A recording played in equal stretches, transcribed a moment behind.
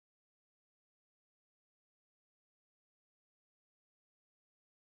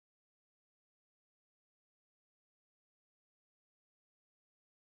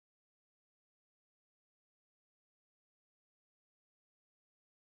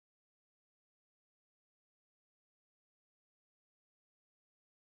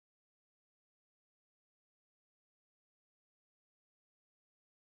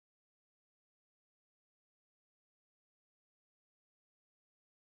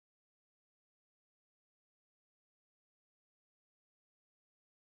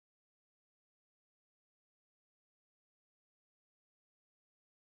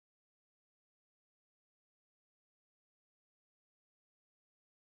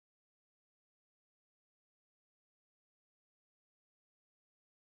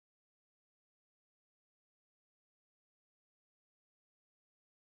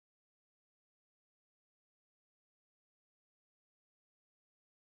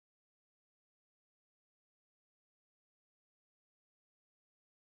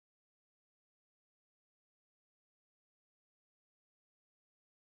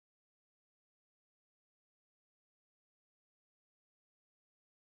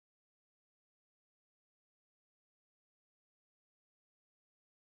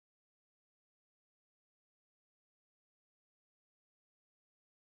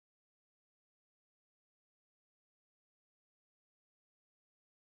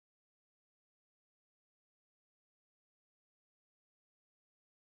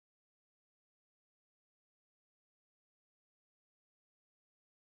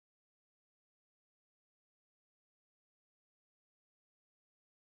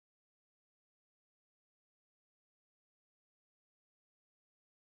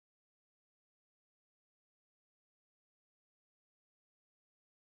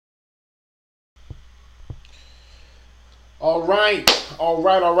All right, all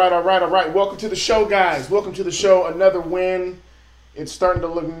right, all right, all right, all right. Welcome to the show, guys. Welcome to the show. Another win. It's starting to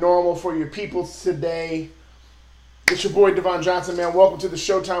look normal for your people today. It's your boy Devon Johnson, man. Welcome to the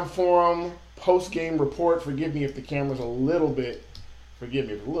Showtime Forum post-game report. Forgive me if the camera's a little bit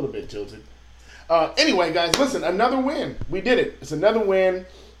tilted. Anyway, guys, listen, another win. We did it. It's another win.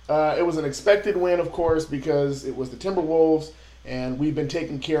 It was an expected win, of course, because it was the Timberwolves, and we've been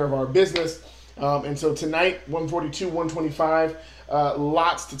taking care of our business. And so tonight, 142-125,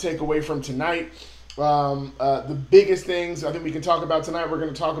 lots to take away from tonight. The biggest things I think we can talk about tonight, we're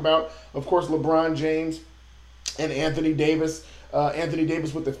going to talk about, of course, LeBron James and Anthony Davis. Anthony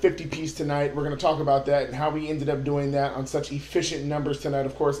Davis with the 50-piece tonight. We're going to talk about that and how we ended up doing that on such efficient numbers tonight.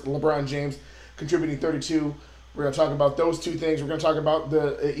 Of course, LeBron James contributing 32. We're going to talk about those two things. We're going to talk about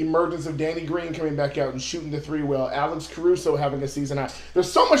the emergence of Danny Green coming back out and shooting the three well. Alex Caruso having a season high.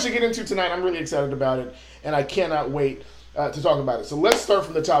 There's so much to get into tonight. I'm really excited about it, and I cannot wait to talk about it. So let's start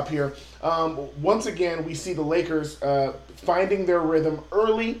from the top here. Once again, we see the Lakers finding their rhythm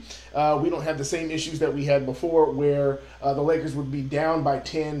early. We don't have the same issues that we had before where the Lakers would be down by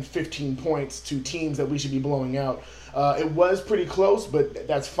 10, 15 points to teams that we should be blowing out. It was pretty close, but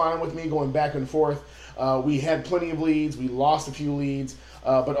that's fine with me going back and forth. We had plenty of leads. We lost a few leads.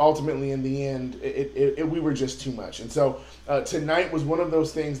 But ultimately, in the end, we were just too much. And so tonight was one of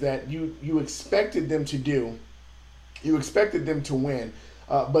those things that you expected them to do. You expected them to win.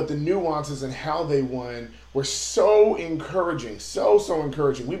 But the nuances and how they won were so encouraging. So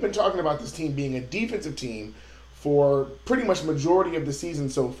encouraging. We've been talking about this team being a defensive team for pretty much majority of the season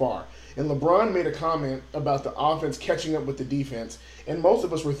so far. And LeBron made a comment about the offense catching up with the defense. And most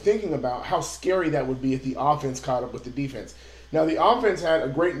of us were thinking about how scary that would be if the offense caught up with the defense. Now, the offense had a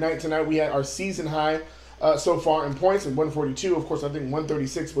great night tonight. We had our season high so far in points at 142. Of course, I think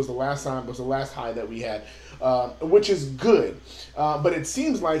 136 was the last high that we had, which is good. But it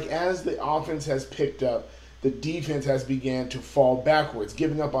seems like as the offense has picked up, the defense has began to fall backwards,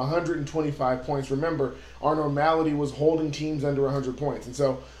 giving up 125 points. Remember, our normality was holding teams under 100 points. And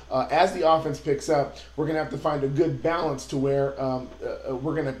so as the offense picks up, we're going to have to find a good balance to where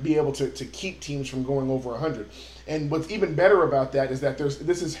we're going to be able to keep teams from going over 100. And what's even better about that is that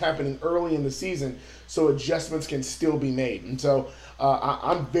this is happening early in the season, so adjustments can still be made. And so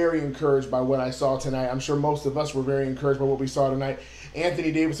I'm very encouraged by what I saw tonight. I'm sure most of us were very encouraged by what we saw tonight.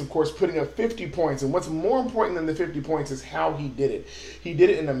 Anthony Davis, of course, putting up 50 points. And what's more important than the 50 points is how he did it. He did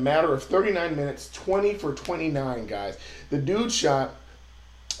it in a matter of 39 minutes, 20 for 29, guys. The dude shot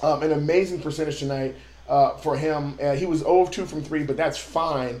an amazing percentage tonight for him. He was 0 of 2 from 3, but that's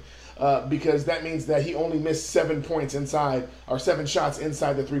fine. Because that means that he only missed 7 points inside, or 7 shots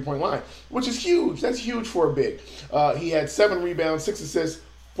inside the three-point line, which is huge. That's huge for a big. He had 7 rebounds, 6 assists,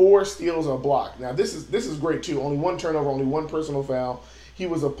 4 steals, and a block. Now this is great too. Only 1 turnover, only 1 personal foul. He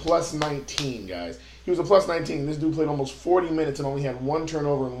was a plus 19, guys. He was a plus 19. This dude played almost 40 minutes and only had 1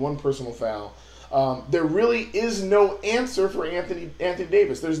 turnover and 1 personal foul. There really is no answer for Anthony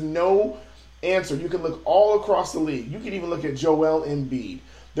Davis. There's no answer. You can look all across the league. You can even look at Joel Embiid.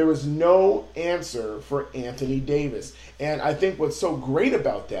 There is no answer for Anthony Davis. And I think what's so great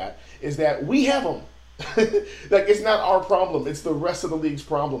about that is that we have him. Like, it's not our problem. It's the rest of the league's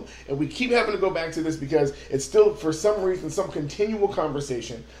problem. And we keep having to go back to this because it's still, for some reason, some continual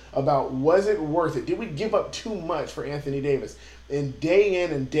conversation about, was it worth it? Did we give up too much for Anthony Davis? And day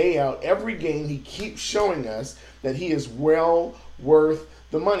in and day out, every game, he keeps showing us that he is well worth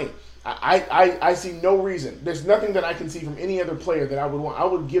the money. I see no reason. There's nothing that I can see from any other player that I would want. I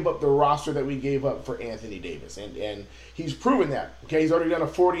would give up the roster that we gave up for Anthony Davis. And he's proven that. Okay, he's already done a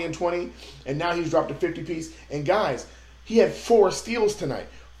 40 and 20, and now he's dropped a 50-piece. And guys, he had 4 steals tonight.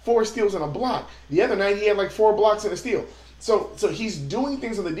 4 steals and a block. The other night he had like 4 blocks and a steal. So he's doing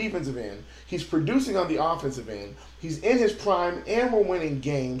things on the defensive end. He's producing on the offensive end. He's in his prime, and we're winning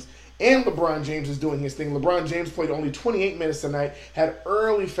games. And LeBron James is doing his thing. LeBron James played only 28 minutes tonight, had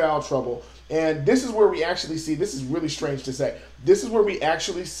early foul trouble. And this is where we actually see, this is really strange to say, this is where we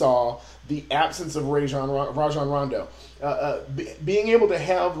actually saw the absence of Rajon Rondo. Being able to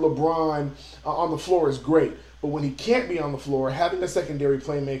have LeBron on the floor is great. But when he can't be on the floor, having a secondary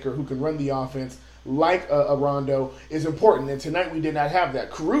playmaker who can run the offense like a Rondo is important. And tonight we did not have that.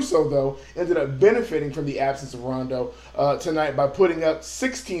 Caruso, though, ended up benefiting from the absence of Rondo tonight by putting up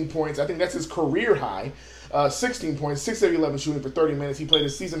 16 points. I think that's his career high. 16 points, 6 of 11 shooting for 30 minutes. He played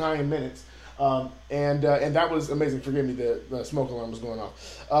his season high in minutes. And that was amazing. Forgive me, the smoke alarm was going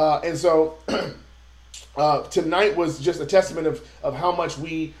off. And so tonight was just a testament of how much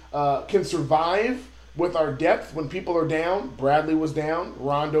we can survive with our depth when people are down. Bradley was down,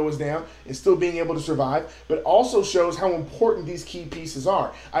 Rondo was down, and still being able to survive, but also shows how important these key pieces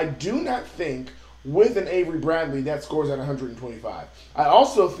are. I do not think with an Avery Bradley that scores at 125. I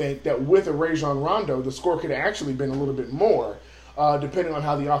also think that with a Rajon Rondo, the score could have actually been a little bit more, depending on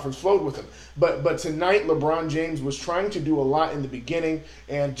how the offense flowed with him. But tonight, LeBron James was trying to do a lot in the beginning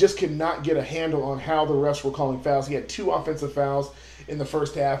and just could not get a handle on how the refs were calling fouls. He had 2 offensive fouls in the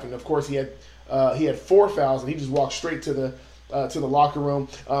first half, and of course he had 4 fouls, and he just walked straight to the locker room.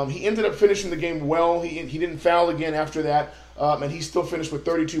 He ended up finishing the game well. He didn't foul again after that, and he still finished with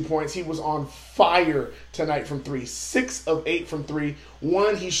 32 points. He was on fire tonight from 3, 6 of 8 from 3.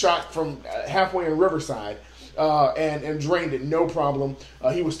 One he shot from halfway in Riverside. And drained it, no problem.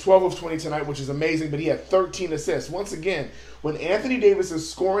 He was 12 of 20 tonight, which is amazing, but he had 13 assists. Once again, when Anthony Davis is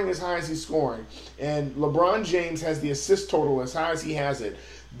scoring as high as he's scoring, and LeBron James has the assist total as high as he has it,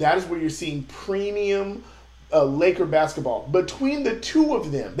 that is where you're seeing premium Laker basketball. Between the two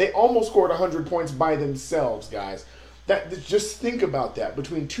of them, they almost scored 100 points by themselves, guys. Just think about that.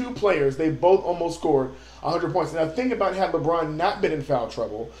 Between 2 players, they both almost scored 100 points. Now, think about had LeBron not been in foul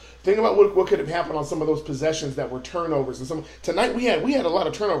trouble. Think about what could have happened on some of those possessions that were turnovers. And tonight we had a lot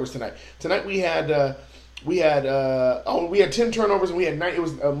of turnovers tonight. Tonight we had 10 turnovers and we had 9. It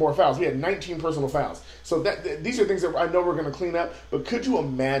was more fouls. We had 19 personal fouls. So these are things that I know we're going to clean up. But could you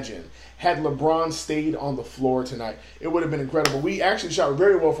imagine had LeBron stayed on the floor tonight? It would have been incredible. We actually shot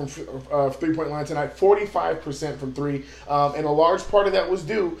very well from 3-point line tonight, 45% from 3, and a large part of that was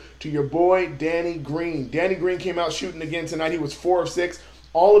due to your boy Danny Green. Danny Green came out shooting again tonight. He was 4 of 6.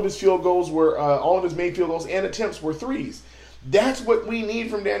 All of his field goals were all of his made field goals and attempts were 3s. That's what we need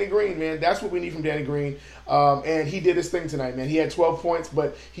from Danny Green, man. That's what we need from Danny Green. And he did his thing tonight, man. He had 12 points,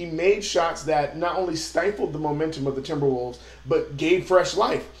 but he made shots that not only stifled the momentum of the Timberwolves, but gave fresh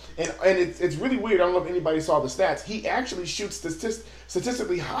life. And it's really weird. I don't know if anybody saw the stats. He actually shoots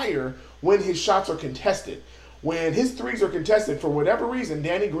statistically higher when his shots are contested. When his 3s are contested, for whatever reason,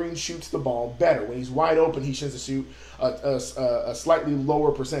 Danny Green shoots the ball better. When he's wide open, he tends to shoot a slightly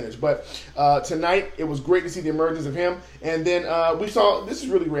lower percentage. But tonight, it was great to see the emergence of him. And then we saw, this is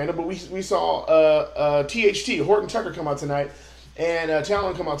really random, but we saw THT, Horton Tucker, come out tonight. And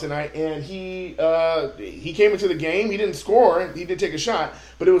Talon come out tonight, and he came into the game. He didn't score. He did take a shot,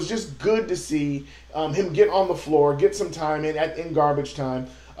 but it was just good to see him get on the floor, get some time in garbage time.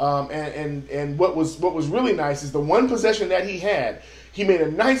 And what was really nice is the one possession that he had, he made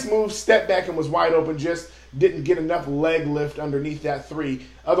a nice move, stepped back, and was wide open. Just didn't get enough leg lift underneath that 3.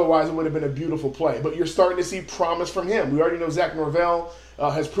 Otherwise, it would have been a beautiful play. But you're starting to see promise from him. We already know Zach Norvell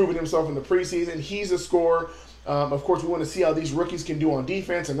has proven himself in the preseason. He's a scorer. Of course, we want to see how these rookies can do on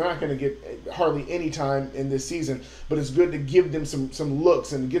defense, and they're not going to get hardly any time in this season. But it's good to give them some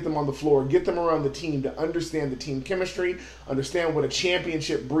looks and get them on the floor, get them around the team to understand the team chemistry, understand what a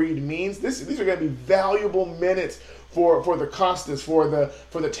championship breed means. These are going to be valuable minutes for the Costas, for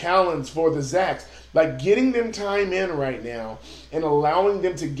the Talons, for the Zacks. Like getting them time in right now and allowing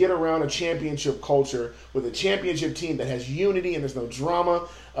them to get around a championship culture with a championship team that has unity and there's no drama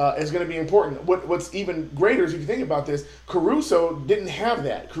is going to be important. What's even greater is if you think about this, Caruso didn't have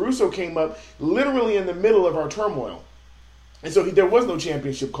that. Caruso came up literally in the middle of our turmoil. And so there was no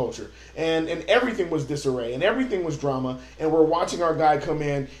championship culture, and everything was disarray, and everything was drama, and we're watching our guy come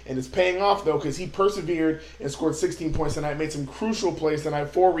in, and it's paying off, though, because he persevered and scored 16 points tonight, made some crucial plays tonight,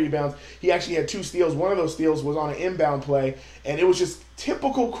 4 rebounds. He actually had 2 steals. One of those steals was on an inbound play, and it was just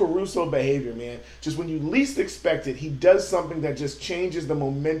typical Caruso behavior, man. Just when you least expect it, he does something that just changes the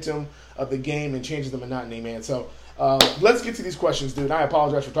momentum of the game and changes the monotony, man. So let's get to these questions, dude. I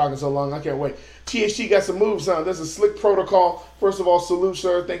apologize for talking so long. I can't wait. THT got some moves, son. There's a slick protocol. First of all, salute,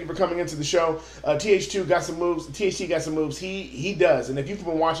 sir. Thank you for coming into the show. THT got some moves. THT got some moves. He does. And if you've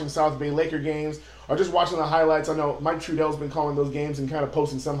been watching South Bay Laker games or just watching the highlights, I know Mike Trudell's been calling those games and kind of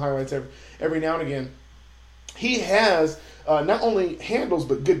posting some highlights every now and again. He has not only handles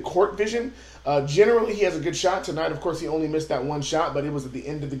but good court vision. Generally, he has a good shot. Tonight, of course, he only missed that one shot, but it was at the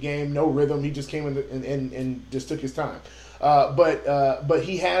end of the game. No rhythm. He just came in and just took his time. But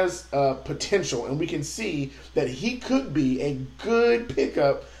he has potential, and we can see that he could be a good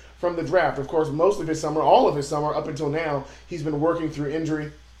pickup from the draft. Of course, most of his summer, all of his summer, up until now, he's been working through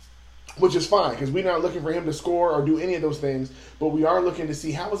injury. which is fine because we're not looking for him to score or do any of those things, but we are looking to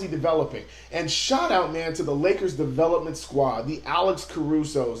see how is he developing. And shout out, man, to the Lakers development squad, the Alex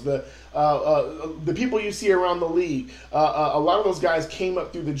Carusos, the people you see around the league. A lot of those guys came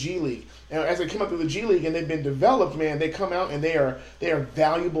up through the G League. And as they come up through the G League and they've been developed, man, they come out and they are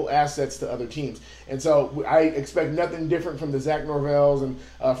valuable assets to other teams. And so I expect nothing different from the Zach Norvells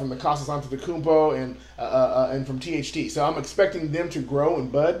and from the Costas Antetokounmpo and from THT. So I'm expecting them to grow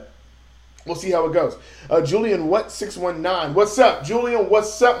and bud. We'll see how it goes. Julian, 619? What's up, Julian?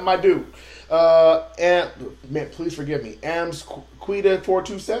 What's up, my dude? And man, please forgive me. Ams Quita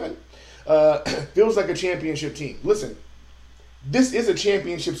 427 feels like a championship team. Listen, this is a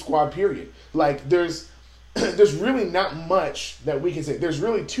championship squad. Period. Like there's really not much that we can say. There's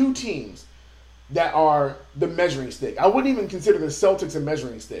really two teams that are the measuring stick. I wouldn't even consider the Celtics a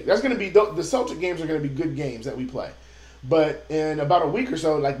measuring stick. That's going to be the Celtic games are going to be good games that we play. But in about a week or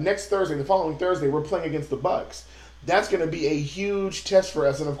so, like next Thursday, the following Thursday, we're playing against the Bucks. That's going to be a huge test for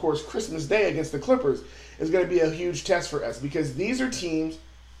us. And, of course, Christmas Day against the Clippers is going to be a huge test for us because these are teams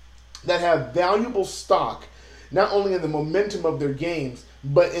that have valuable stock, not only in the momentum of their games,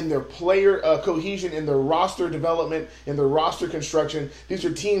 but in their player cohesion, in their roster development, in their roster construction. These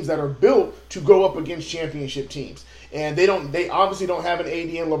are teams that are built to go up against championship teams. And they obviously don't have an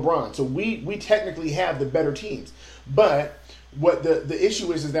AD and LeBron. So we technically have the better teams. But what the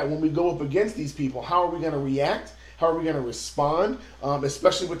issue is that when we go up against these people, how are we going to react? How are we going to respond,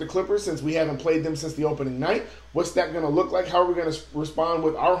 especially with the Clippers since we haven't played them since the opening night? What's that going to look like? How are we going to respond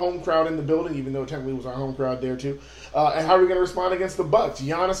with our home crowd in the building, even though technically it was our home crowd there too? And how are we going to respond against the Bucks?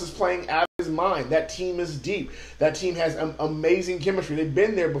 Giannis is playing out of his mind. That team is deep. That team has amazing chemistry. They've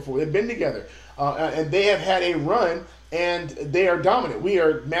been there before. They've been together. And they have had a run, and they are dominant. We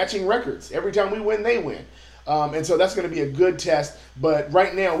are matching records. Every time we win, they win. And so that's going to be a good test. But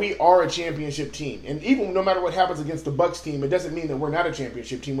right now, we are a championship team. And even no matter what happens against the Bucks team, it doesn't mean that we're not a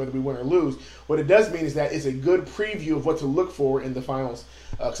championship team, whether we win or lose. What it does mean is that it's a good preview of what to look for in the finals.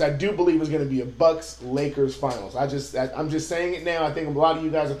 Because I do believe it's going to be a Bucks-Lakers finals. I'm just saying it now. I think a lot of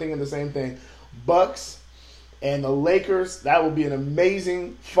you guys are thinking the same thing. Bucks and the Lakers, that will be an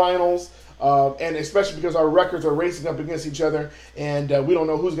amazing finals. And especially because our records are racing up against each other, and we don't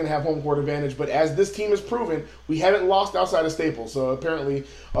know who's going to have home court advantage. But as this team has proven, we haven't lost outside of Staples, so apparently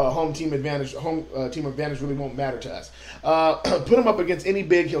home team advantage really won't matter to us. Put him up against any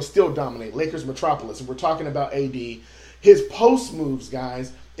big, he'll still dominate. Lakers Metropolis, and we're talking about AD. His post moves,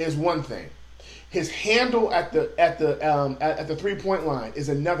 guys, is one thing. His handle at the 3-point line is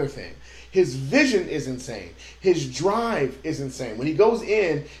another thing. His vision is insane. His drive is insane. When he goes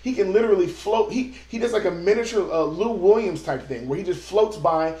in, he can literally float. He does like a miniature Lou Williams type thing where he just floats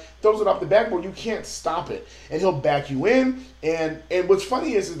by, throws it off the backboard. You can't stop it. And he'll back you in. And what's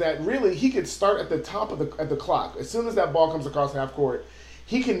funny is that really he could start at the top of the clock. As soon as that ball comes across half court,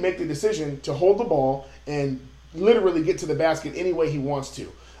 he can make the decision to hold the ball and literally get to the basket any way he wants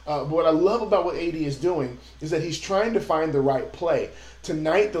to. But what I love about what AD is doing is that he's trying to find the right play.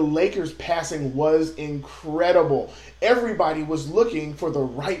 Tonight, the Lakers' passing was incredible. Everybody was looking for the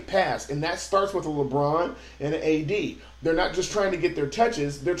right pass, and that starts with a LeBron and an AD. They're not just trying to get their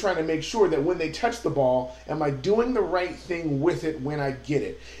touches. They're trying to make sure that when they touch the ball, am I doing the right thing with it when I get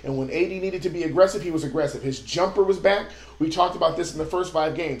it? And when AD needed to be aggressive, he was aggressive. His jumper was back. We talked about this in the first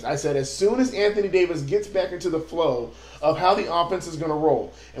 5 games. I said as soon as Anthony Davis gets back into the flow of how the offense is going to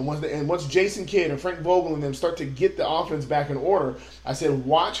roll, and once Jason Kidd and Frank Vogel and them start to get the offense back in order, I said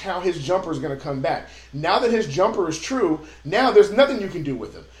watch how his jumper is going to come back. Now that his jumper is true, now there's nothing you can do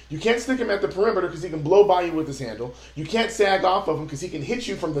with him. You can't stick him at the perimeter because he can blow by you with his handle. You can't sag off of him because he can hit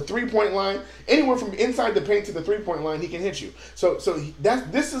you from the 3-point line. Anywhere from inside the paint to the 3-point line, he can hit you. So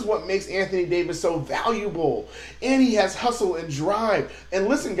this is what makes Anthony Davis so valuable. And he has hustle and drive. And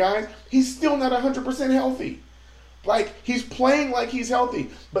listen, guys, he's still not 100% healthy. Like, he's playing like he's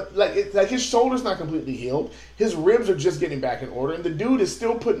healthy, but like his shoulder's not completely healed. His ribs are just getting back in order, and the dude is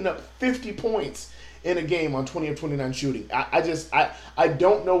still putting up 50 points in a game on 20 of 29 shooting. I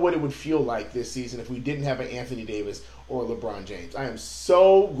don't know what it would feel like this season if we didn't have an Anthony Davis or LeBron James. I am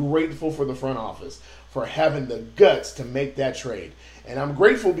so grateful for the front office for having the guts to make that trade. And I'm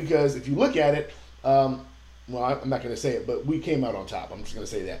grateful because if you look at it, well, I'm not going to say it, but we came out on top. I'm just going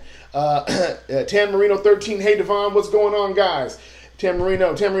to say that. Tan Marino 13, hey, Devon, what's going on, guys? Tan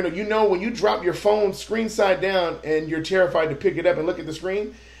Marino, you know when you drop your phone screen side down and you're terrified to pick it up and look at the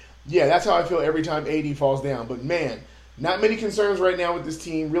screen? Yeah, that's how I feel every time AD falls down. But, man, not many concerns right now with this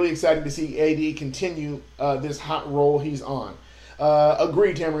team. Really excited to see AD continue this hot roll he's on.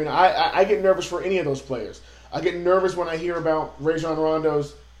 Agreed, Tan Marino. I get nervous for any of those players. I get nervous when I hear about Rajon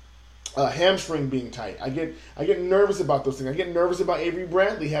Rondo's hamstring being tight. I get nervous about those things. I get nervous about Avery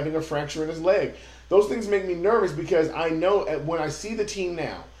Bradley having a fracture in his leg. Those things make me nervous because I know when I see the team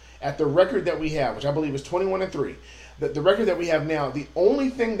now at the record that we have, which I believe is 21-3, the record that we have now, the only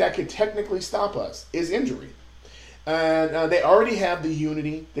thing that could technically stop us is injury. And they already have the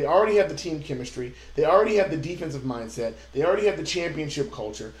unity. They already have the team chemistry. They already have the defensive mindset. They already have the championship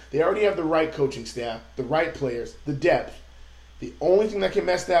culture. They already have the right coaching staff, the right players, the depth. The only thing that can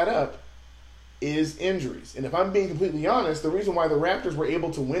mess that up is injuries. And if I'm being completely honest, the reason why the Raptors were able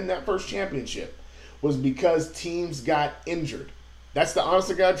to win that first championship was because teams got injured. That's the honest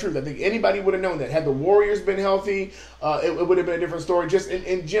to God truth. I think anybody would have known that. Had the Warriors been healthy, it would have been a different story just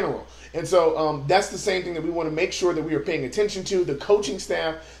in general. And so that's the same thing that we want to make sure that we are paying attention to. The coaching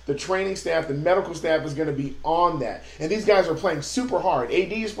staff, the training staff, the medical staff is going to be on that. And these guys are playing super hard.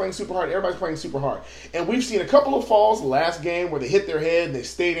 AD is playing super hard. Everybody's playing super hard. And we've seen a couple of falls last game where they hit their head and they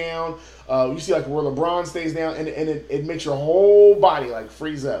stay down. You see like where LeBron stays down and it makes your whole body like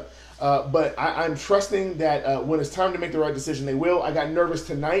freeze up. But I'm trusting that when it's time to make the right decision, they will. I got nervous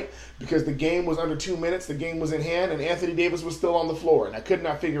tonight because the game was under 2 minutes. The game was in hand, and Anthony Davis was still on the floor, and I could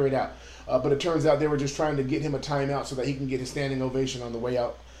not figure it out. But it turns out they were just trying to get him a timeout so that he can get his standing ovation on the way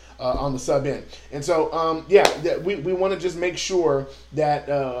out on the sub end. And so, we want to just make sure that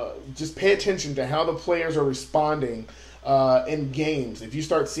just pay attention to how the players are responding in games. If you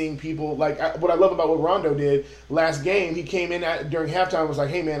start seeing people what I love about what Rondo did last game, he came in during halftime and was like,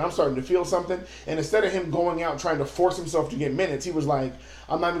 hey man, I'm starting to feel something. And instead of him going out trying to force himself to get minutes, he was like,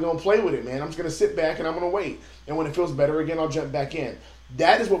 I'm not even going to play with it, man. I'm just going to sit back and I'm going to wait. And when it feels better again, I'll jump back in.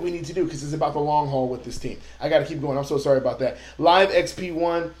 That is what we need to do because it's about the long haul with this team. I got to keep going. I'm so sorry about that. Live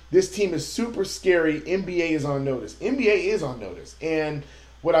XP1, this team is super scary. NBA is on notice. NBA is on notice. And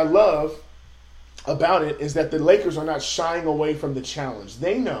what I love about it is that the Lakers are not shying away from the challenge.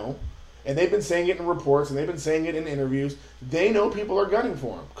 They know, and they've been saying it in reports, and they've been saying it in interviews, they know people are gunning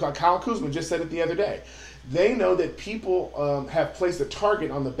for them. Kyle Kuzma just said it the other day. They know that people have placed a target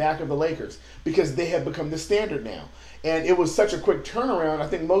on the back of the Lakers because they have become the standard now. And it was such a quick turnaround. I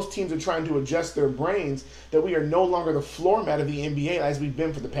think most teams are trying to adjust their brains that we are no longer the floor mat of the NBA as we've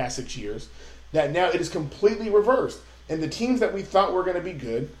been for the past 6 years, that now it is completely reversed. And the teams that we thought were going to be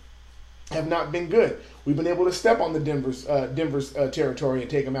good have not been good. We've been able to step on the Denver's territory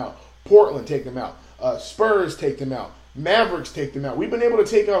and take them out. Portland take them out. Spurs take them out. Mavericks take them out. We've been able to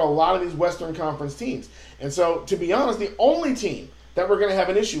take out a lot of these Western Conference teams. And so, to be honest, the only team that we're going to have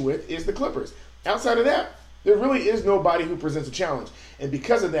an issue with is the Clippers. Outside of that, there really is nobody who presents a challenge. And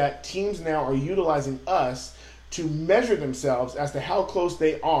because of that, teams now are utilizing us to measure themselves as to how close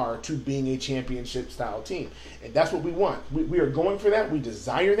they are to being a championship-style team. And that's what we want. We are going for that. We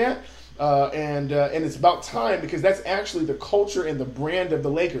desire that. And it's about time because that's actually the culture and the brand of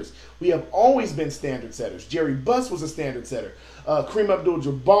the Lakers. We have always been standard setters. Jerry Buss was a standard setter. Kareem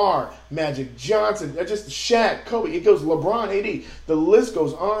Abdul-Jabbar, Magic Johnson, just Shaq, Kobe. It goes LeBron, AD. The list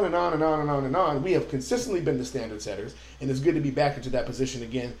goes on and on and on and on and on. We have consistently been the standard setters, and it's good to be back into that position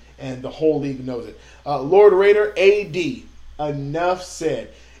again, and the whole league knows it. Lord Raider, AD, enough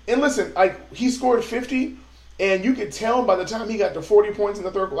said. And listen, he scored 50. And you could tell by the time he got to 40 points in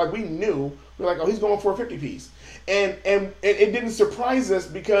the third, we knew, we were like, oh, he's going for a 50 piece. And it didn't surprise us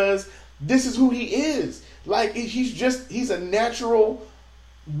because this is who he is. He's a natural,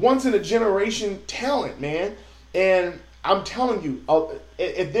 once in a generation talent, man. And I'm telling you,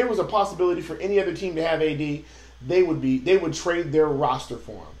 if there was a possibility for any other team to have AD, they would trade their roster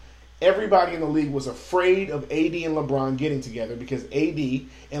for him. Everybody in the league was afraid of AD and LeBron getting together because AD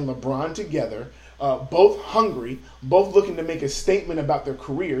and LeBron together, both hungry, both looking to make a statement about their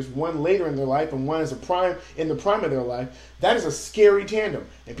careers, one later in their life and one in the prime of their life. That is a scary tandem,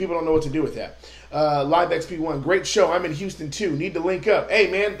 and people don't know what to do with that. Live XP1, great show. I'm in Houston too. Need to link up. Hey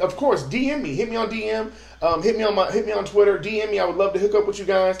man, of course, DM me. Hit me on DM. Hit me on Twitter. DM me. I would love to hook up with you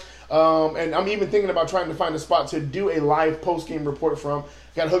guys. And I'm even thinking about trying to find a spot to do a live post-game report from.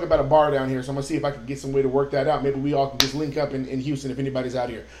 Got to hook up at a bar down here, so I'm going to see if I can get some way to work that out. Maybe we all can just link up in Houston if anybody's out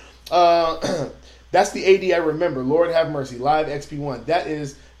here. That's the AD I remember. Lord have mercy. Live XP1. That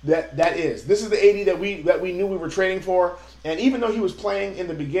is. This is the AD that we knew we were trading for. And even though he was playing in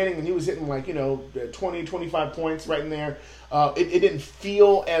the beginning and he was hitting 20, 25 points right in there, it didn't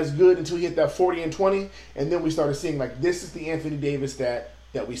feel as good until he hit that 40 and 20. And then we started seeing this is the Anthony Davis that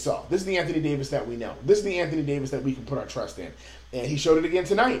we saw. This is the Anthony Davis that we know. This is the Anthony Davis that we can put our trust in. And he showed it again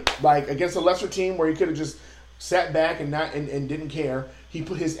tonight. Against a lesser team where he could have just sat back and didn't care. He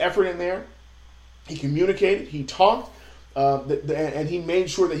put his effort in there. He communicated. He talked. And he made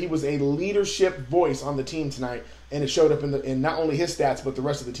sure that he was a leadership voice on the team tonight, and it showed up in not only his stats but the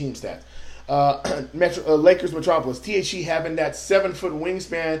rest of the team stats. Lakers Metropolis, THC having that 7-foot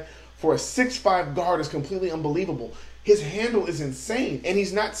wingspan for a 6'5" guard is completely unbelievable. His handle is insane, and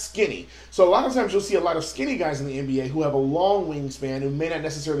he's not skinny. So a lot of times you'll see a lot of skinny guys in the NBA who have a long wingspan who may not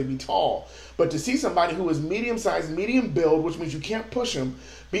necessarily be tall. But to see somebody who is medium-sized, medium build, which means you can't push him,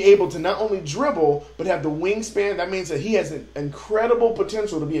 be able to not only dribble but have the wingspan, that means that he has an incredible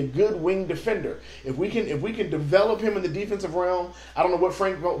potential to be a good wing defender. If we can develop him in the defensive realm, I don't know what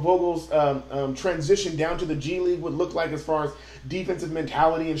Frank Vogel's transition down to the G League would look like as far as defensive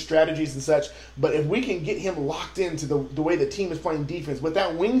mentality and strategies and such. But if we can get him locked into the way the team is playing defense with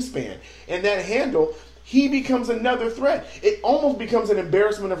that wingspan and that handle, he becomes another threat. It almost becomes an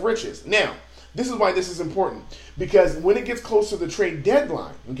embarrassment of riches. Now, this is why this is important, because when it gets close to the trade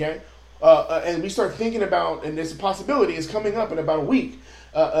deadline, okay, and we start thinking about, and this possibility is coming up in about a week,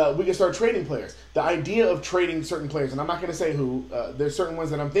 we can start trading players. The idea of trading certain players, and I'm not going to say who, there's certain ones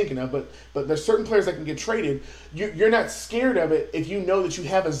that I'm thinking of, but there's certain players that can get traded. You're not scared of it if you know that you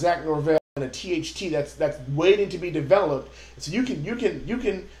have a Zach Norvell and a THT that's waiting to be developed. So you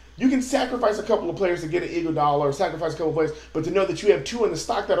can sacrifice a couple of players to get an Iguodala or sacrifice a couple of players, but to know that you have two in the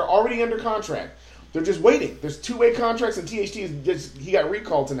stock that are already under contract. They're just waiting. There's two-way contracts, and THT he got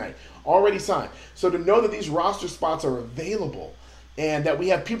recalled tonight, already signed. So to know that these roster spots are available and that we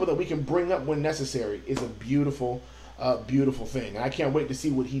have people that we can bring up when necessary is a beautiful, beautiful thing. And I can't wait to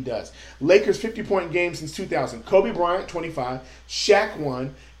see what he does. Lakers 50-point game since 2000. Kobe Bryant 25, Shaq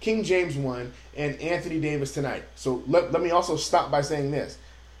 1, King James 1, and Anthony Davis tonight. So let me also stop by saying this.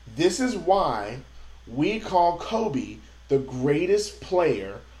 This is why we call Kobe the greatest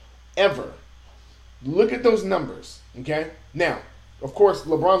player ever. Look at those numbers, okay? Now, of course,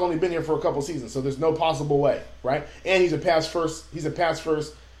 LeBron's only been here for a couple seasons, so there's no possible way, right? And he's a pass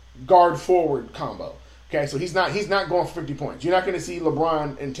first guard forward combo. Okay, so he's not going for 50 points. You're not going to see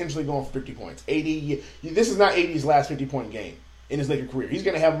LeBron intentionally going for 50 points. This is not AD's last 50-point game in his Laker career. He's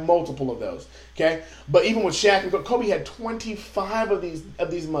going to have multiple of those. Okay, but even with Shaq and Kobe had 25 of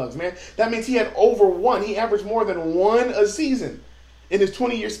these mugs, man. That means he had over one. He averaged more than one a season in his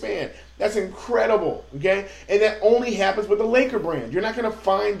 20-year span. That's incredible, okay? And that only happens with the Laker brand. You're not going to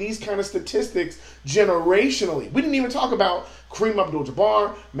find these kind of statistics generationally. We didn't even talk about Kareem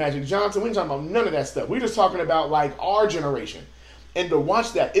Abdul-Jabbar, Magic Johnson. We didn't talk about none of that stuff. We're just talking about, like, our generation. And to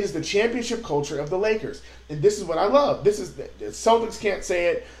watch that, it is the championship culture of the Lakers. And this is what I love. This is the Celtics can't say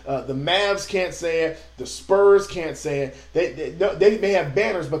it. The Mavs can't say it. The Spurs can't say it. They may have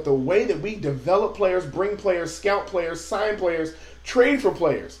banners, but the way that we develop players, bring players, scout players, sign players, trade for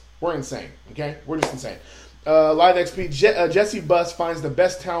players, we're insane. Okay? We're just insane. Live XP, Jesse Buss finds the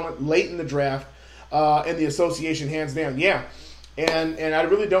best talent late in the draft in the association, hands down. Yeah. And I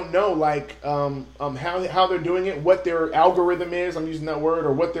really don't know how they're doing it, what their algorithm is. I'm using that word,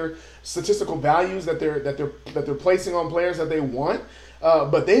 or what their statistical values that they're placing on players that they want.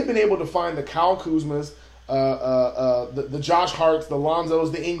 But they've been able to find the Kyle Kuzmas, the Josh Harts, the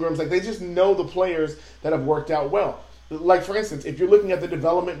Lonzos, the Ingrams. Like, they just know the players that have worked out well. Like, for instance, if you're looking at the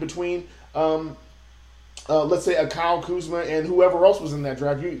development between let's say a Kyle Kuzma and whoever else was in that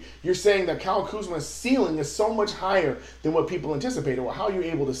draft, you're saying that Kyle Kuzma's ceiling is so much higher than what people anticipated. Well, how are you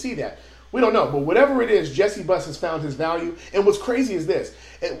able to see that? We don't know. But whatever it is, Jesse Buss has found his value. And what's crazy is this.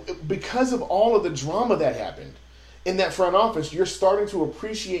 Because of all of the drama that happened in that front office, you're starting to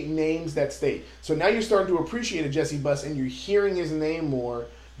appreciate names that stayed. So now you're starting to appreciate a Jesse Buss, and you're hearing his name more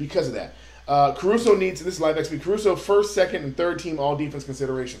because of that. Caruso needs, this is Live XP, Caruso first, second, and third team all defense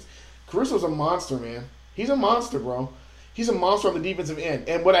considerations. Caruso's a monster, man. He's a monster, bro. He's a monster on the defensive end.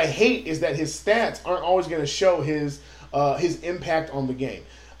 And what I hate is that his stats aren't always going to show his impact on the game.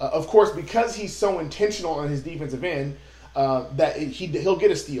 Of course, because he's so intentional on his defensive end, that he'll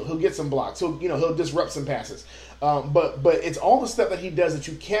get a steal, he'll get some blocks, he'll disrupt some passes. But it's all the stuff that he does that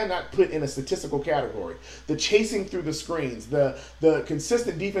you cannot put in a statistical category. The chasing through the screens, the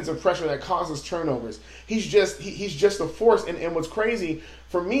consistent defensive pressure that causes turnovers. He's just a force. And what's crazy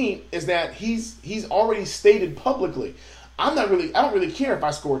for me is that he's already stated publicly, I don't really care if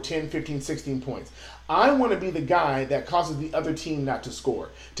I score 10, 15, 16 points. I want to be the guy that causes the other team not to score.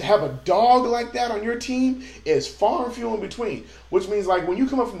 To have a dog like that on your team is far and few in between, which means, like, when you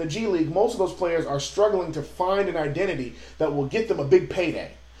come up from the G League, most of those players are struggling to find an identity that will get them a big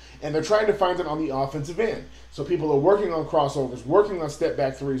payday. And they're trying to find it on the offensive end. So people are working on crossovers, working on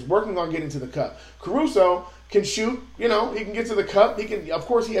step-back threes, working on getting to the cup. Caruso can shoot, he can get to the cup. Of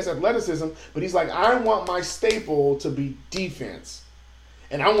course, he has athleticism, but he's like, I want my staple to be defense.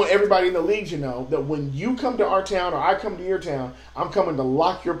 And I want everybody in the league to know that when you come to our town or I come to your town, I'm coming to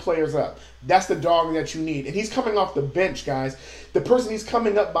lock your players up. That's the dog that you need. And he's coming off the bench, guys. The person he's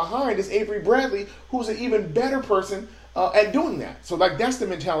coming up behind is Avery Bradley, who's an even better person at doing that. So, like, that's the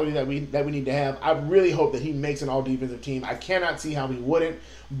mentality that we need to have. I really hope that he makes an all-defensive team. I cannot see how he wouldn't,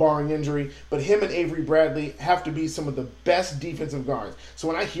 barring injury. But him and Avery Bradley have to be some of the best defensive guards. So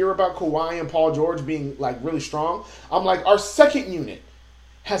when I hear about Kawhi and Paul George being, like, really strong, I'm like, our second unit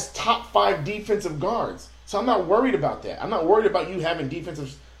has top 5 defensive guards. So I'm not worried about that. I'm not worried about you having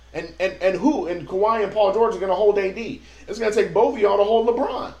defensive and Kawhi and Paul George are going to hold AD. It's going to take both of y'all to hold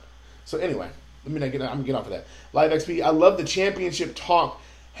LeBron. So anyway, I'm going to get off of that. Live XP, I love the championship talk.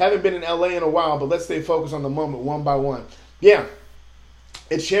 Haven't been in LA in a while, but let's stay focused on the moment one by one. Yeah,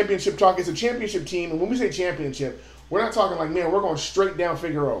 it's championship talk. It's a championship team. And when we say championship, we're not talking like, man, we're going straight down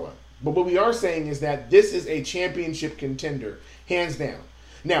Figueroa. But what we are saying is that this is a championship contender, hands down.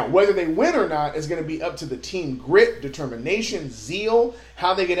 Now, whether they win or not is going to be up to the team grit, determination, zeal,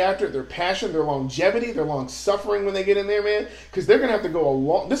 how they get after it, their passion, their longevity, their long suffering when they get in there, man. Because they're going to have to go a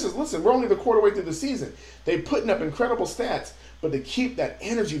long... Listen, we're only the quarter way through the season. They're putting up incredible stats, but to keep that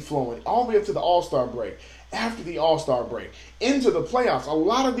energy flowing all the way up to the All-Star break, after the All-Star break, into the playoffs. A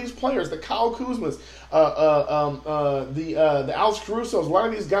lot of these players, the Kyle Kuzmas, the Alex Carusos, a lot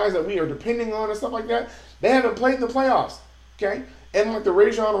of these guys that we are depending on and stuff like that, they haven't played in the playoffs, okay? And like the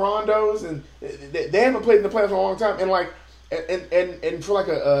Rajon Rondos, and they haven't played in the playoffs in a long time. And like, and for like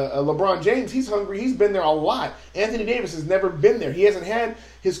a LeBron James, he's hungry. He's been there a lot. Anthony Davis has never been there. He hasn't had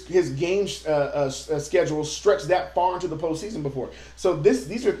his game schedule stretched that far into the postseason before. So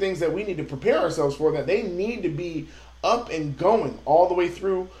these are things that we need to prepare ourselves for. That they need to be up and going all the way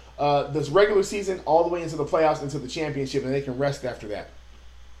through this regular season, all the way into the playoffs, into the championship, and they can rest after that.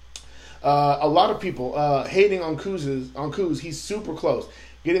 A lot of people hating on Kuz. He's super close,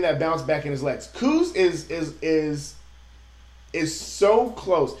 getting that bounce back in his legs. Kuz is so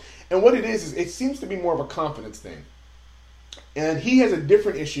close, and what it is it seems to be more of a confidence thing. And he has a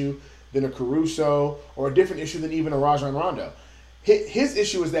different issue than a Caruso, or a different issue than even a Rajon Rondo. His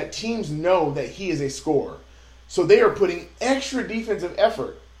issue is that teams know that he is a scorer, so they are putting extra defensive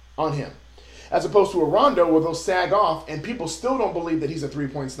effort on him. As opposed to a Rondo where they'll sag off and people still don't believe that he's a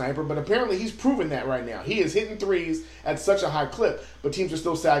three-point sniper, but apparently he's proven that right now. He is hitting threes at such a high clip, but teams are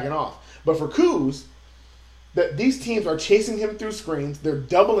still sagging off. But for Kuz, that these teams are chasing him through screens. They're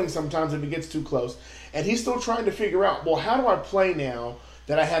doubling sometimes if he gets too close. And he's still trying to figure out, well, how do I play now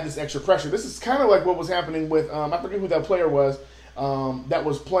that I have this extra pressure? This is kind of like what was happening with, I forget who that player was, that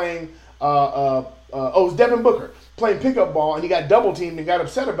was playing, it was Devin Booker. Playing pickup ball, and he got double teamed and got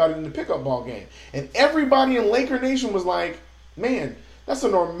upset about it in the pickup ball game. And everybody in Laker Nation was like, man, that's a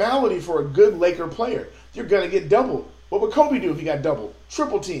normality for a good Laker player. You're going to get doubled. What would Kobe do if he got doubled?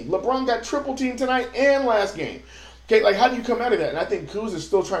 Triple team. LeBron got triple team tonight and last game. Okay, like how do you come out of that? And I think Kuz is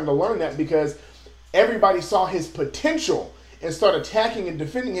still trying to learn that because everybody saw his potential and start attacking and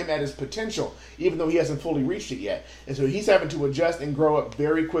defending him at his potential, even though he hasn't fully reached it yet. And so he's having to adjust and grow up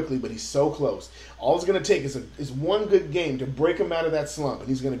very quickly, but he's so close. All it's going to take is one good game to break him out of that slump, and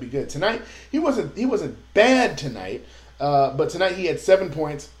he's going to be good. Tonight, he wasn't bad tonight, but tonight he had 7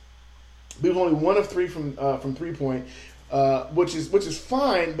 points. He was only 1 of 3 from 3-point, which is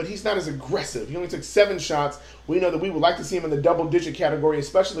fine, but he's not as aggressive. He only took 7 shots. We know that we would like to see him in the double-digit category,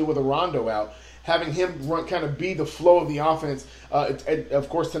 especially with a Rondo out. Having him kind of be the flow of the offense. Of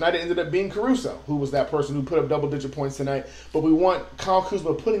course, tonight it ended up being Caruso, who was that person who put up double-digit points tonight. But we want Kyle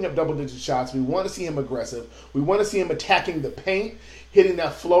Kuzma putting up double-digit shots. We want to see him aggressive. We want to see him attacking the paint, hitting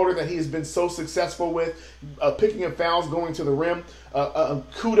that floater that he has been so successful with, picking up fouls, going to the rim.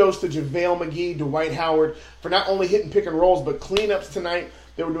 Kudos to JaVale McGee, Dwight Howard, for not only hitting pick and rolls, but cleanups tonight.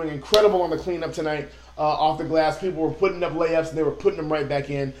 They were doing incredible on the cleanup tonight. Off the glass, people were putting up layups and they were putting them right back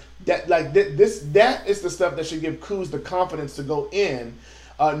in. That is the stuff that should give Kuz the confidence to go in,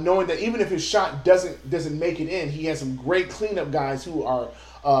 knowing that even if his shot doesn't make it in, he has some great cleanup guys who are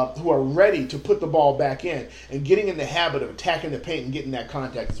ready to put the ball back in, and getting in the habit of attacking the paint and getting that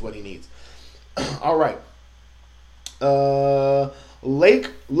contact is what he needs. All right,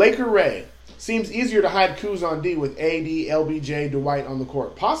 Laker Ray, seems easier to hide Kuz on D with AD, LBJ, Dwight on the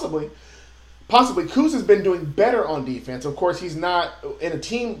court. Possibly. Kuz has been doing better on defense. Of course, he's not in a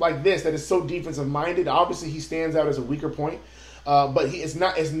team like this that is so defensive-minded. Obviously, he stands out as a weaker point. But it's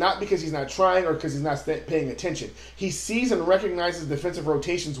not because he's not trying or because he's not paying attention. He sees and recognizes defensive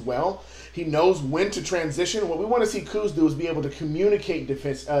rotations well. He knows when to transition. What we want to see Kuz do is be able to communicate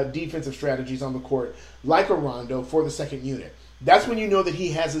defensive strategies on the court like a Rondo for the second unit. That's when you know that he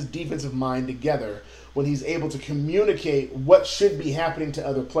has his defensive mind together, when he's able to communicate what should be happening to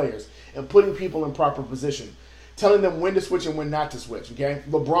other players and putting people in proper position, telling them when to switch and when not to switch, okay?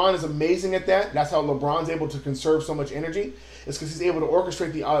 LeBron is amazing at that. That's how LeBron's able to conserve so much energy. It's because he's able to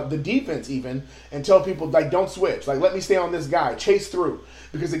orchestrate the defense even and tell people, like, don't switch. Like, let me stay on this guy. Chase through.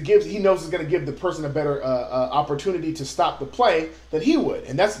 Because he knows it's going to give the person a better opportunity to stop the play than he would.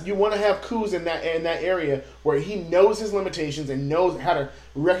 And that's, you want to have Kuz in that area where he knows his limitations and knows how to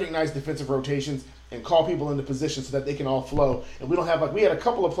recognize defensive rotations and call people into position so that they can all flow. And we don't have, like, we had a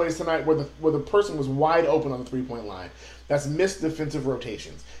couple of plays tonight where the person was wide open on the three-point line. That's missed defensive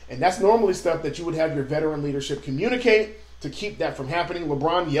rotations. And that's normally stuff that you would have your veteran leadership communicate to keep that from happening.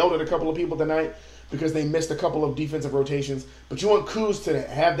 LeBron yelled at a couple of people tonight because they missed a couple of defensive rotations. But you want Kuz to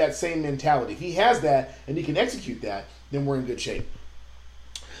have that same mentality. If he has that and he can execute that, then we're in good shape.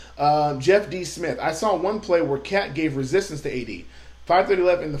 Jeff D. Smith. I saw one play where Cat gave resistance to AD. 5:30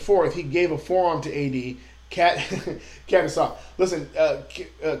 left in the fourth, he gave a forearm to AD. Cat is soft. Listen,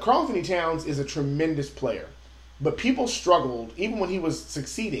 Karl-Anthony Towns is a tremendous player. But people struggled, even when he was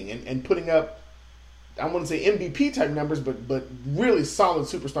succeeding and putting up, I wouldn't say MVP type numbers, but really solid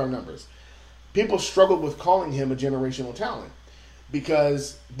superstar numbers. People struggled with calling him a generational talent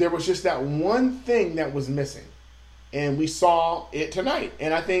because there was just that one thing that was missing. And we saw it tonight.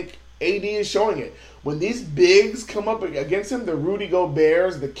 And I think AD is showing it. When these bigs come up against him, the Rudy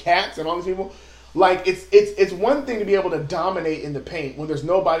Goberts, the Cats, and all these people, like, it's one thing to be able to dominate in the paint when there's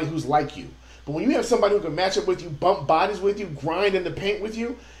nobody who's like you. But when you have somebody who can match up with you, bump bodies with you, grind in the paint with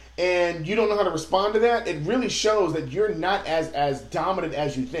you, and you don't know how to respond to that, it really shows that you're not as dominant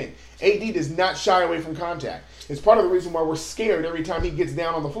as you think. AD does not shy away from contact. It's part of the reason why we're scared every time he gets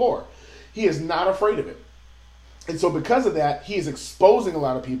down on the floor. He is not afraid of it. And so because of that, he is exposing a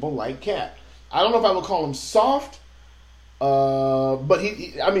lot of people like Cat. I don't know if I would call him soft, but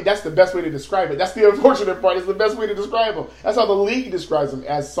I mean, that's the best way to describe it. That's the unfortunate part. It's the best way to describe him. That's how the league describes him,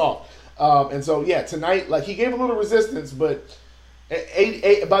 as soft. And so, yeah, tonight, like, he gave a little resistance, but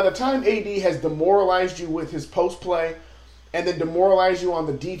by the time AD has demoralized you with his post play and then demoralized you on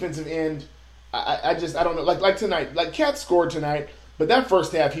the defensive end, I don't know. Like tonight, like Cat scored tonight, but that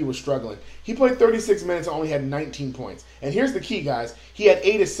first half he was struggling. He played 36 minutes and only had 19 points. And here's the key, guys. He had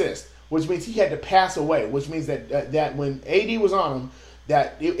 8 assists, which means he had to pass away, which means that when AD was on him,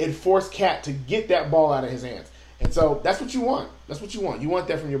 that it forced Cat to get that ball out of his hands. And so that's what you want. That's what you want. You want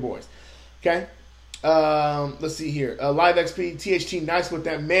that from your boys. Okay? Let's see here. Live XP, THT, nice with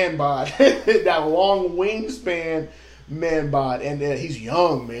that man bod. That long wingspan man bod. And he's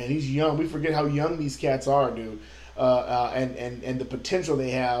young, man. He's young. We forget how young these cats are, dude. And the potential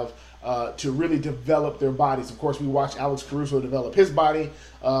they have to really develop their bodies. Of course, we watched Alex Caruso develop his body.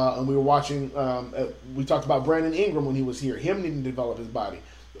 And we were watching, we talked about Brandon Ingram when he was here. Him needing to develop his body.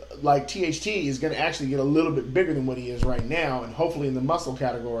 Like THT is going to actually get a little bit bigger than what he is right now. And hopefully in the muscle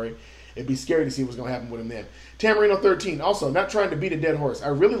category. It'd be scary to see what's going to happen with him then. Tamarino 13, also, not trying to beat a dead horse. I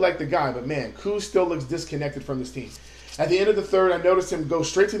really like the guy, but man, Kuz still looks disconnected from this team. At the end of the third, I noticed him go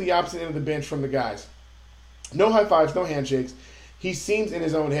straight to the opposite end of the bench from the guys. No high fives, no handshakes. He seems in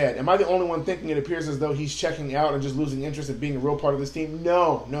his own head. Am I the only one thinking it appears as though he's checking out and just losing interest in being a real part of this team?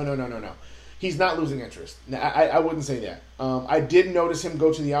 No. He's not losing interest. I wouldn't say that. I did notice him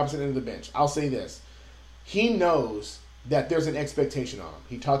go to the opposite end of the bench. I'll say this. He knows that there's an expectation on him.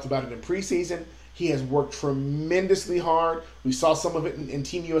 He talked about it in preseason. He has worked tremendously hard. We saw some of it in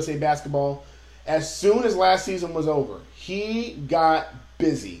Team USA basketball. As soon as last season was over, he got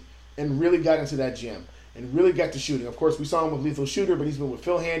busy and really got into that gym and really got to shooting. Of course, we saw him with Lethal Shooter, but he's been with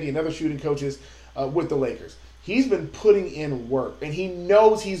Phil Handy and other shooting coaches with the Lakers. He's been putting in work, and he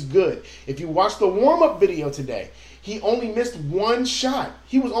knows he's good. If you watch the warm-up video today, he only missed one shot.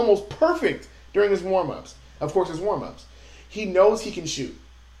 He was almost perfect during his warm-ups. Of course, his warm-ups. He knows he can shoot.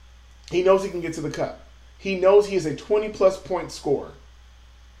 He knows he can get to the cup. He knows he is a 20-plus point scorer.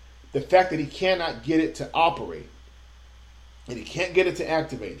 The fact that he cannot get it to operate and he can't get it to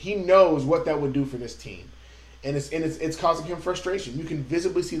activate, he knows what that would do for this team. And it's causing him frustration. You can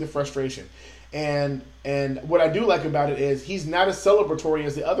visibly see the frustration. And what I do like about it is he's not as celebratory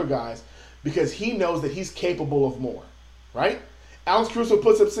as the other guys because he knows that he's capable of more, right? Alex Caruso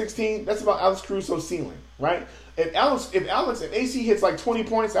puts up 16, that's about Alex Caruso's ceiling, right? If AC hits like 20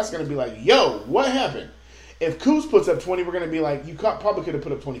 points, that's going to be like, yo, what happened? If Kuz puts up 20, we're going to be like, you probably could have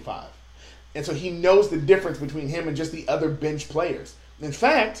put up 25. And so he knows the difference between him and just the other bench players. In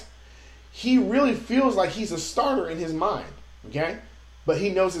fact, he really feels like he's a starter in his mind, okay? But he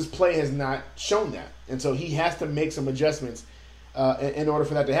knows his play has not shown that. And so he has to make some adjustments in order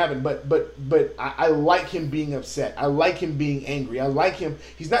for that to happen. But I like him being upset. I like him being angry. I like him.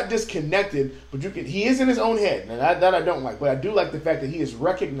 He's not disconnected, but he is in his own head, and that I don't like. But I do like the fact that he is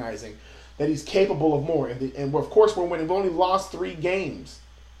recognizing that he's capable of more. And of course, we're winning. We've only lost 3 games.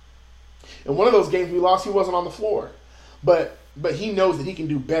 In one of those games we lost, he wasn't on the floor. But he knows that he can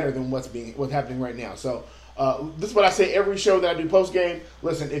do better than what's happening right now. So this is what I say every show that I do post game.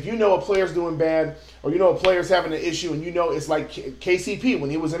 Listen, if you know a player's doing bad, or you know a player's having an issue, and you know it's like KCP when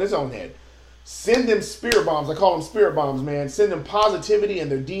he was in his own head, send them spirit bombs. I call them spirit bombs, man. Send them positivity in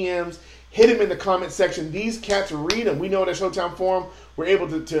their DMs. Hit them in the comment section. These cats read them. We know that Showtime Forum, we're able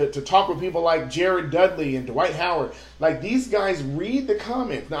to talk with people like Jared Dudley and Dwight Howard. Like, these guys read the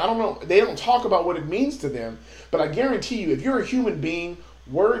comments. Now, I don't know. They don't talk about what it means to them, but I guarantee you, if you're a human being,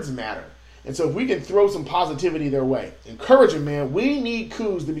 words matter. And so if we can throw some positivity their way, encourage him, man. We need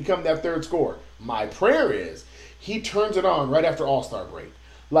Kuz to become that third scorer. My prayer is he turns it on right after All-Star break.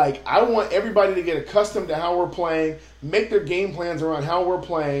 Like, I want everybody to get accustomed to how we're playing, make their game plans around how we're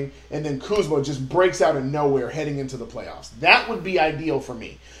playing, and then Kuzma just breaks out of nowhere heading into the playoffs. That would be ideal for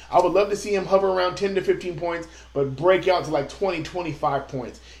me. I would love to see him hover around 10 to 15 points, but break out to like 20, 25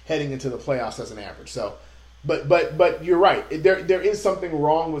 points heading into the playoffs as an average. So, but you're right. There is something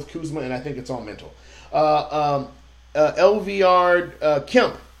wrong with Kuzma, and I think it's all mental. LVR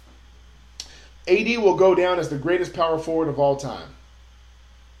Kemp. AD will go down as the greatest power forward of all time.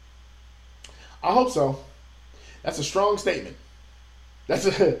 I hope so. That's a strong statement. That's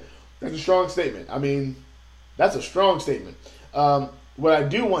a strong statement. I mean, that's a strong statement. What I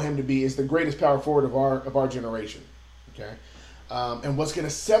do want him to be is the greatest power forward of our generation. Okay, and what's going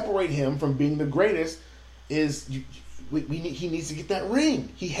to separate him from being the greatest is he needs to get that ring.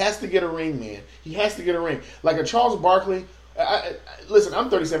 He has to get a ring, man. He has to get a ring. Like a Charles Barkley. Listen,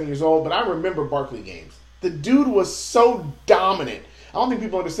 I'm 37 years old, but I remember Barkley games. The dude was so dominant. I don't think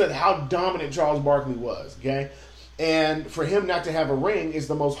people understood how dominant Charles Barkley was, okay? And for him not to have a ring is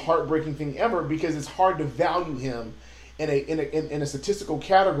the most heartbreaking thing ever, because it's hard to value him in a statistical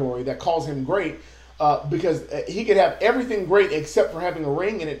category that calls him great, because he could have everything great except for having a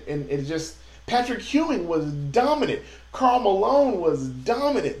ring, and it just... Patrick Ewing was dominant. Karl Malone was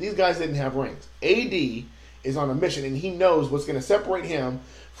dominant. These guys didn't have rings. AD is on a mission, and he knows what's going to separate him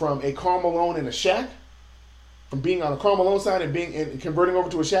from a Karl Malone and a Shaq, from being on a Karl Malone side and converting over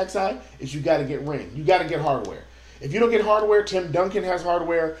to a Shaq side, is you got to get ring. You got to get hardware. If you don't get hardware, Tim Duncan has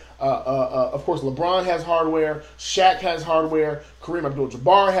hardware. Of course, LeBron has hardware. Shaq has hardware. Kareem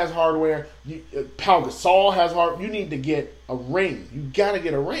Abdul-Jabbar has hardware. Pau Gasol has hardware. You need to get a ring. You got to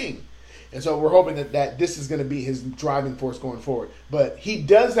get a ring. And so we're hoping that this is going to be his driving force going forward. But he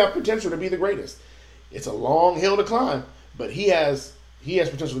does have potential to be the greatest. It's a long hill to climb, but he has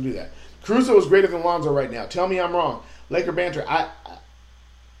potential to do that. Caruso is greater than Lonzo right now. Tell me I'm wrong. Laker banter.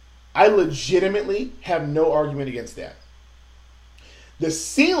 I legitimately have no argument against that. The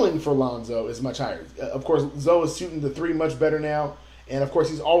ceiling for Lonzo is much higher. Of course, Zoe is shooting the three much better now. And, of course,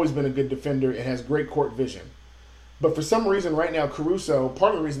 he's always been a good defender and has great court vision. But for some reason right now, Caruso,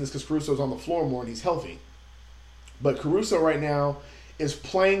 part of the reason is because Caruso's on the floor more and he's healthy. But Caruso right now is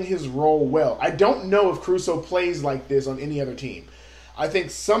playing his role well. I don't know if Caruso plays like this on any other team. I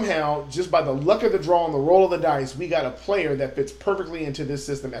think somehow, just by the luck of the draw and the roll of the dice, we got a player that fits perfectly into this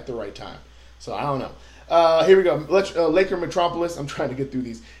system at the right time. So I don't know. Here we go. Laker Metropolis. I'm trying to get through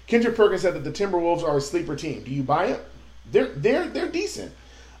these. Kendrick Perkins said that the Timberwolves are a sleeper team. Do you buy it? They're decent.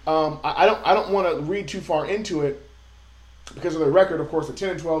 I don't want to read too far into it because of the record. Of course,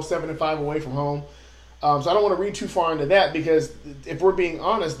 they're 10-12, 7-5 away from home. So I don't want to read too far into that, because if we're being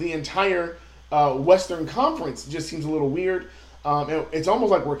honest, the entire Western Conference just seems a little weird. It's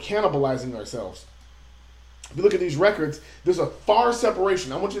almost like we're cannibalizing ourselves. If you look at these records, there's a far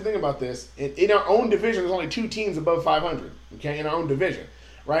separation. I want you to think about this. In our own division, there's only 2 teams above 500, okay, in our own division,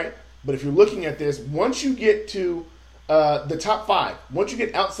 right? But if you're looking at this, once you get to the top 5, once you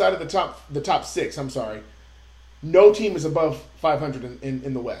get outside of the top 6, no team is above 500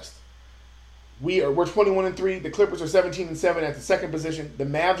 in the West. We're 21-3. The Clippers are 17-7 at the second position. The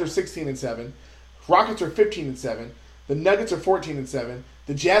Mavs are 16-7. Rockets are 15-7. The Nuggets are 14-7.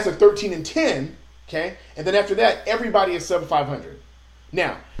 The Jazz are 13-10. Okay, and then after that, everybody is sub 500.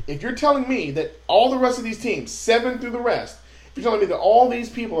 Now, if you're telling me that all the rest of these teams, 7 through the rest, if you're telling me that all these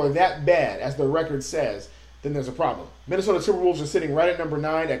people are that bad as the record says, then there's a problem. Minnesota Timberwolves are sitting right at number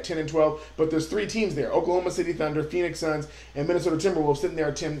 9 at 10-12, but there's 3 teams there: Oklahoma City Thunder, Phoenix Suns, and Minnesota Timberwolves sitting there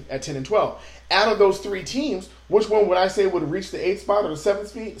at 10-12. Out of those 3 teams, which one would I say would reach the 8th spot or the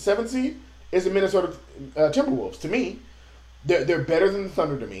 7th seed? Is the Minnesota Timberwolves, to me. They're better than the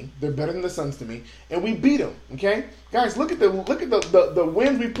Thunder to me. They're better than the Suns to me, and we beat them. Okay, guys, look at the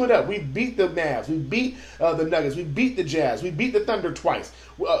wins we put up. We beat the Mavs. We beat the Nuggets. We beat the Jazz. We beat the Thunder twice.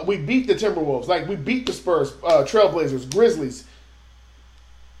 We beat the Timberwolves. Like, we beat the Spurs, Trailblazers, Grizzlies.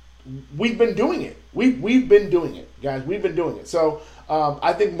 We've been doing it. We've been doing it, guys. We've been doing it. So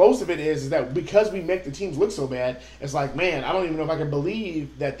I think most of it is that because we make the teams look so bad, it's like, man, I don't even know if I can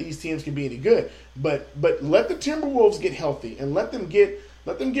believe that these teams can be any good. But let the Timberwolves get healthy and let them get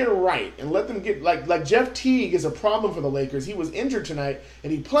right and let them get like Jeff Teague is a problem for the Lakers. He was injured tonight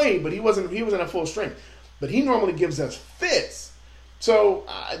and he played, but he wasn't at full strength. But he normally gives us fits. So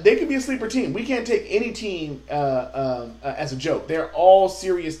they could be a sleeper team. We can't take any team as a joke. They're all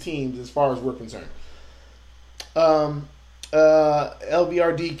serious teams as far as we're concerned.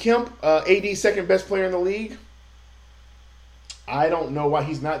 LVRD Kemp, AD second best player in the league. I don't know why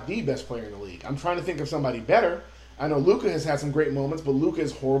he's not the best player in the league. I'm trying to think of somebody better. I know Luka has had some great moments, but Luka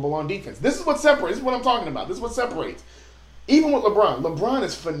is horrible on defense. This is what separates. This is what I'm talking about. This is what separates. Even with LeBron. LeBron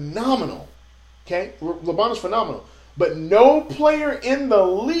is phenomenal. Okay? LeBron is phenomenal. But no player in the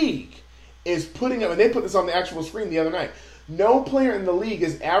league is putting up, and they put this on the actual screen the other night, no player in the league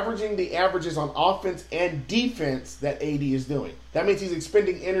is averaging the averages on offense and defense that AD is doing. That means he's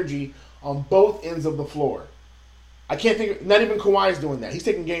expending energy on both ends of the floor. I can't think, not even Kawhi is doing that. He's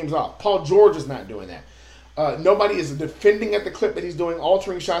taking games off. Paul George is not doing that. Nobody is defending at the clip that he's doing,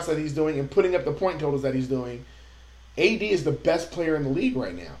 altering shots that he's doing, and putting up the point totals that he's doing. AD is the best player in the league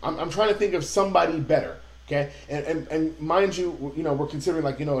right now. I'm trying to think of somebody better. Okay, and mind you, we're considering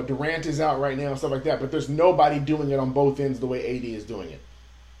a Durant is out right now and stuff like that, but there's nobody doing it on both ends the way AD is doing it.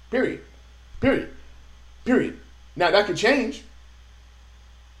 Period. Now that could change,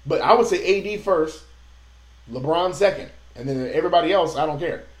 but I would say AD first, LeBron second, and then everybody else, I don't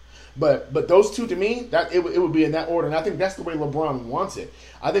care. But those two to me, that it would be in that order, and I think that's the way LeBron wants it.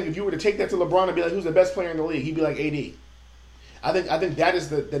 I think if you were to take that to LeBron and be like, who's the best player in the league, he'd be like AD. I think that is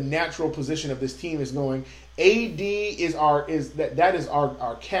the natural position of this team is going. AD is our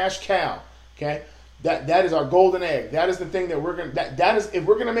cash cow. Okay, that is our golden egg. That is the thing that we're gonna that is if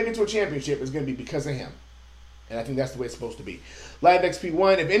we're gonna make it to a championship, it's gonna be because of him. And I think that's the way it's supposed to be. Live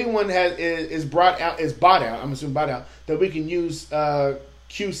XP1. If anyone is bought out, I'm assuming bought out, that we can use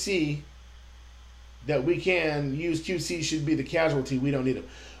QC. That we can use QC should be the casualty. We don't need him.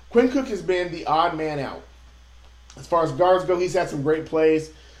 Quinn Cook has been the odd man out. As far as guards go, he's had some great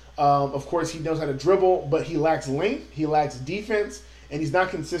plays. Of course, he knows how to dribble, but he lacks length, he lacks defense, and he's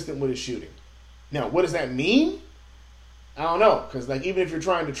not consistent with his shooting. Now, what does that mean? I don't know, because even if you're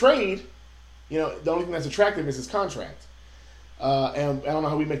trying to trade, the only thing that's attractive is his contract. And I don't know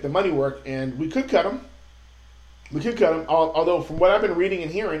how we make the money work, and we could cut him. Although from what I've been reading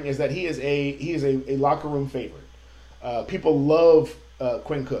and hearing is that he is a locker room favorite. People love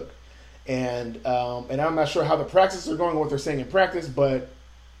Quinn Cook. And I'm not sure how the practices are going or what they're saying in practice, but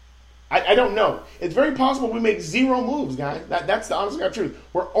I don't know. It's very possible we make zero moves, guys. That's the honest God truth.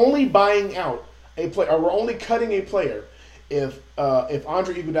 We're only buying out a player, or we're only cutting a player if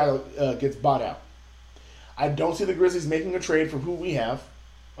Andre Iguodala gets bought out. I don't see the Grizzlies making a trade for who we have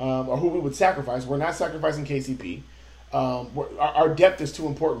or who we would sacrifice. We're not sacrificing KCP. Our depth is too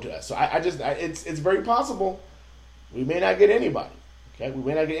important to us. So it's very possible we may not get anybody. Okay, we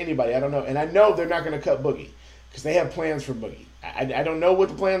may not get anybody. I don't know. And I know they're not going to cut Boogie because they have plans for Boogie. I don't know what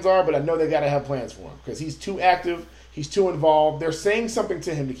the plans are, but I know they got to have plans for him because he's too active. He's too involved. They're saying something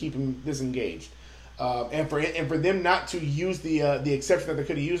to him to keep him disengaged. And for them not to use the exception that they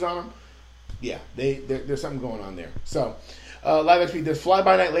could have used on him, yeah, there's something going on there. So, Live XP, does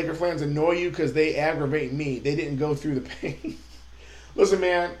fly-by-night Laker fans annoy you because they aggravate me? They didn't go through the pain. Listen,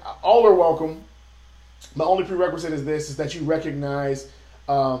 man, all are welcome. My only prerequisite is that you recognize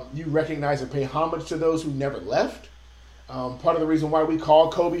and pay homage to those who never left. Part of the reason why we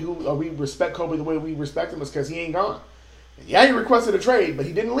call Kobe, we respect Kobe the way we respect him, is because he ain't gone. And yeah, he requested a trade, but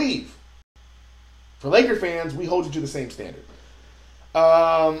he didn't leave. For Laker fans, we hold you to the same standard.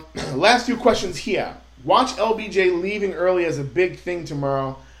 Last few questions here. Watch LBJ leaving early as a big thing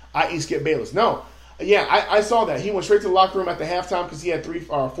tomorrow, i.e. Skip Bayless. No. Yeah, I saw that. He went straight to the locker room at the halftime because he had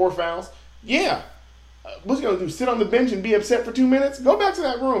 4 fouls. Yeah. What's he going to do? Sit on the bench and be upset for 2 minutes? Go back to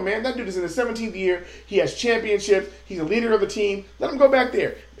that room, man. That dude is in his 17th year. He has championships. He's a leader of the team. Let him go back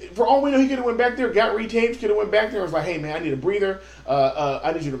there. For all we know, he could have went back there, got retaped, could have went back there and was like, hey, man, I need a breather.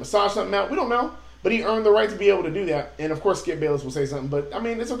 I need you to massage something out. We don't know. But he earned the right to be able to do that. And, of course, Skip Bayless will say something. But, I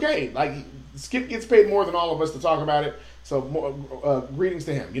mean, it's okay. Skip gets paid more than all of us to talk about it. So, greetings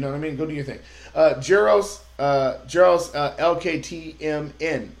to him. You know what I mean? Go do your thing. Jeros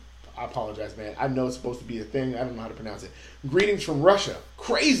LKTMN. I apologize, man. I know it's supposed to be a thing. I don't know how to pronounce it. Greetings from Russia.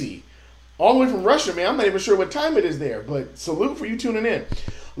 Crazy. All the way from Russia, man. I'm not even sure what time it is there, but salute for you tuning in.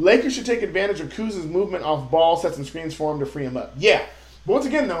 Lakers should take advantage of Kuz's movement off ball, set some screens for him to free him up. Yeah. But once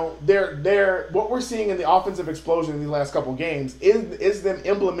again, though, they're what we're seeing in the offensive explosion in these last couple games is them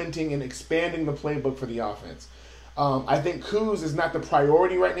implementing and expanding the playbook for the offense. I think Kuz is not the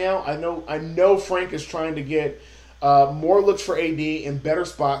priority right now. I know Frank is trying to get more looks for AD in better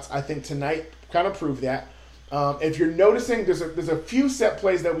spots. I think tonight kind of proved that. If you're noticing, there's a few set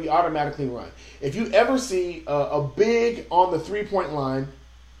plays that we automatically run. If you ever see a big on the 3-point line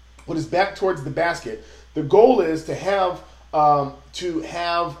with his back towards the basket, the goal is to have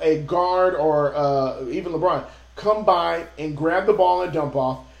a guard or even LeBron come by and grab the ball and dump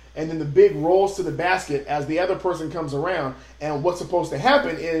off, and then the big rolls to the basket as the other person comes around. And what's supposed to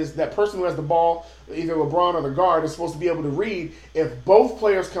happen is that person who has the ball, either LeBron or the guard, is supposed to be able to read if both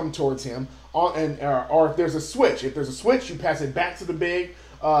players come towards him, or if there's a switch. If there's a switch, you pass it back to the big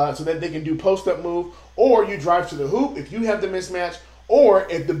so that they can do post-up move, or you drive to the hoop if you have the mismatch, or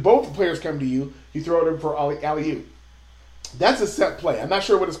if both players come to you, you throw it in for alley-oop. That's a set play. I'm not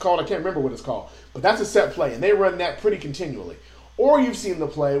sure what it's called. I can't remember what it's called. But that's a set play, and they run that pretty continually. Or you've seen the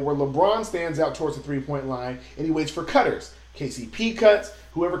play where LeBron stands out towards the 3-point line, and he waits for cutters. KCP cuts.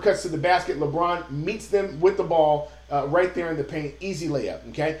 Whoever cuts to the basket, LeBron meets them with the ball right there in the paint. Easy layup,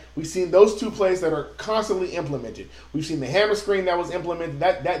 okay? We've seen those two plays that are constantly implemented. We've seen the hammer screen that was implemented.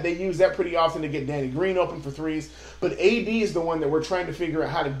 That they use that pretty often to get Danny Green open for threes. But AD is the one that we're trying to figure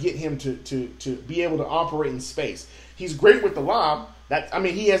out how to get him to be able to operate in space. He's great with the lob.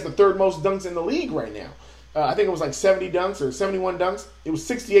 He has the third most dunks in the league right now. I think it was like 70 dunks or 71 dunks. It was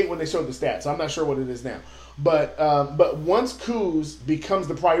 68 when they showed the stats. So I'm not sure what it is now. But once Kuz becomes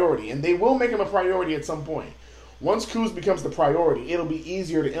the priority, and they will make him a priority at some point, once Kuz becomes the priority, it'll be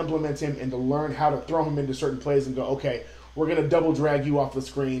easier to implement him and to learn how to throw him into certain plays and go, okay, we're going to double drag you off the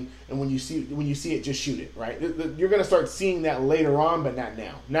screen, and when you see it, just shoot it, right? You're going to start seeing that later on, but not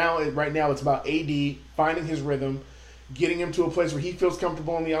now. Right now, it's about AD finding his rhythm, getting him to a place where he feels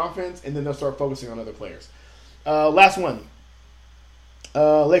comfortable in the offense, and then they'll start focusing on other players. Last one.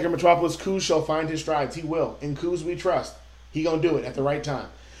 Laker Metropolis, Kuz shall find his strides. He will. In Kuz we trust. He gonna do it at the right time.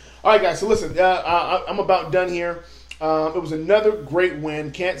 All right, guys. So listen, I'm about done here. It was another great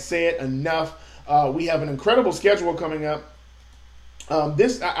win. Can't say it enough. We have an incredible schedule coming up.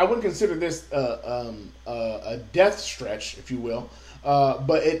 I wouldn't consider this a death stretch, if you will.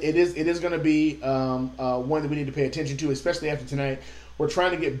 But it is going to be one that we need to pay attention to, especially after tonight. We're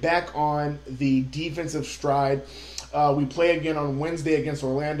trying to get back on the defensive stride. We play again on Wednesday against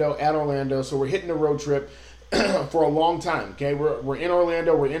Orlando, at Orlando, so we're hitting the road trip for a long time, okay? We're in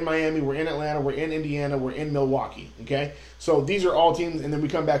Orlando, we're in Miami, we're in Atlanta, we're in Indiana, we're in Milwaukee, okay? So these are all teams, and then we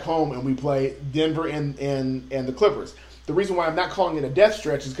come back home and we play Denver and the Clippers. The reason why I'm not calling it a death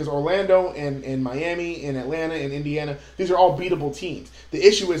stretch is because Orlando and Miami and Atlanta and Indiana, these are all beatable teams. The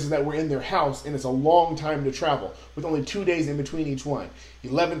issue is that we're in their house, and it's a long time to travel with only 2 days in between each one.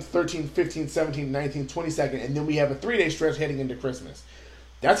 11th, 13th, 15th, 17th, 19th, 22nd, and then we have a 3-day stretch heading into Christmas.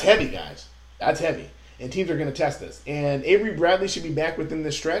 That's heavy, guys. That's heavy. And teams are going to test us. And Avery Bradley should be back within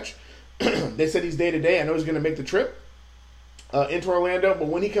this stretch. They said he's day-to-day. I know he's going to make the trip into Orlando. But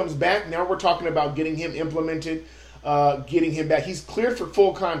when he comes back, now we're talking about getting him implemented, getting him back. He's cleared for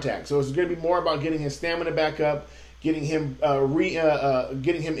full contact. So it's going to be more about getting his stamina back up, getting him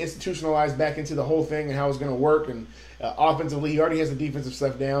getting him institutionalized back into the whole thing and how it's going to work. And offensively, he already has the defensive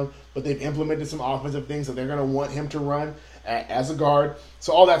stuff down, but they've implemented some offensive things that they're going to want him to run as a guard.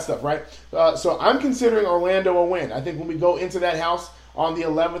 So all that stuff, right? So I'm considering Orlando a win. I think when we go into that house on the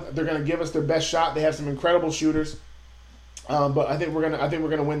 11th, they're going to give us their best shot. They have some incredible shooters, but I think we're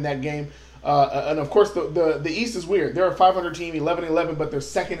gonna win that game. And of course, the East is weird. They're a 500 team, 11-11, but they're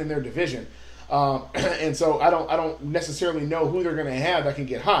second in their division. And so I don't necessarily know who they're going to have that can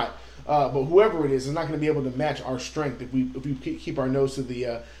get hot. But whoever it is not going to be able to match our strength if we keep our nose to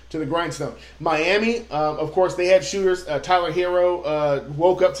the grindstone. Miami, of course, they had shooters. Tyler Hero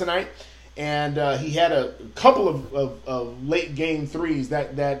woke up tonight, and he had a couple of late game threes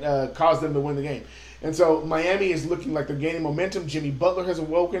that caused them to win the game. And so Miami is looking like they're gaining momentum. Jimmy Butler has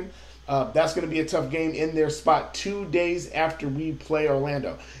awoken. That's going to be a tough game in their spot 2 days after we play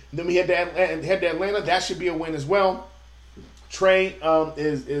Orlando. And then we head to Atlanta. That should be a win as well. Trey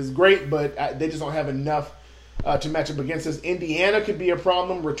is great, but they just don't have enough to match up against us. Indiana could be a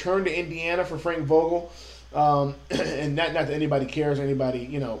problem. Return to Indiana for Frank Vogel. And not that anybody cares or anybody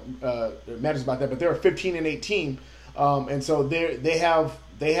matters about that, but they're a 15-8 team. And so they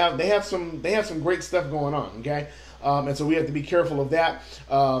have some great stuff going on, okay? And so we have to be careful of that.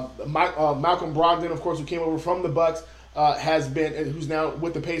 Malcolm Brogdon, of course, who came over from the Bucks, who's now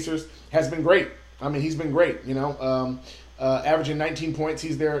with the Pacers, has been great. I mean, he's been great, averaging 19 points.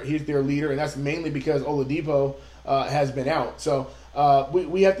 He's their leader, and that's mainly because Oladipo has been out. So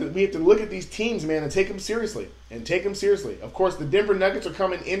we have to look at these teams, man, and take them seriously. Of course, the Denver Nuggets are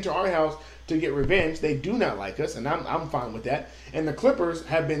coming into our house to get revenge. They do not like us, and I'm fine with that. And the Clippers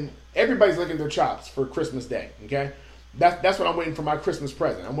everybody's licking their chops for Christmas Day. Okay, that's what I'm waiting for my Christmas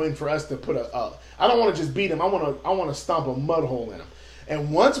present. I'm waiting for us to put I don't want to just beat them. I want to stomp a mud hole in them.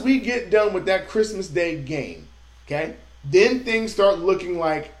 And once we get done with that Christmas Day game, okay, then things start looking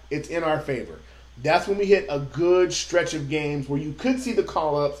like it's in our favor. That's when we hit a good stretch of games where you could see the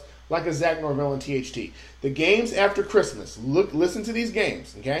call-ups like a Zach Norvell and THT. The games after Christmas, listen to these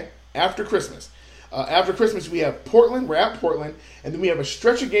games, okay? After Christmas. After Christmas, we have Portland. We're at Portland. And then we have a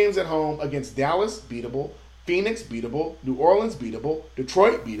stretch of games at home against Dallas, beatable. Phoenix, beatable. New Orleans, beatable.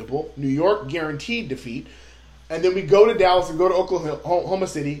 Detroit, beatable. New York, guaranteed defeat. And then we go to Dallas and go to Oklahoma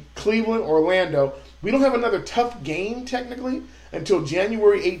City, Cleveland, Orlando. We don't have another tough game, technically, until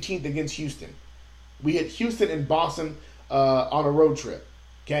January 18th against Houston. We hit Houston and Boston on a road trip.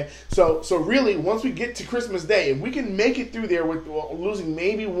 Okay, so really, once we get to Christmas Day, if we can make it through there with losing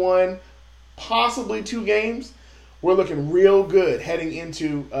maybe one, possibly two games, we're looking real good heading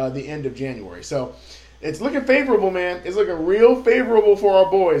into the end of January. So it's looking favorable, man. It's looking real favorable for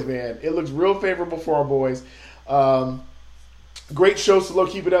our boys, man. It looks real favorable for our boys. Great show,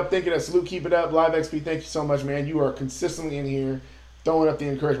 Salute, keep it up. Thank you, Salute, keep it up. Live XP, thank you so much, man. You are consistently in here throwing up the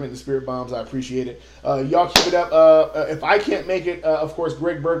encouragement, the spirit bombs. I appreciate it. Y'all keep it up. If I can't make it, of course,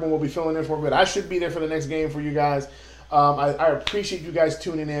 Greg Bergman will be filling in for me, but I should be there for the next game for you guys. I appreciate you guys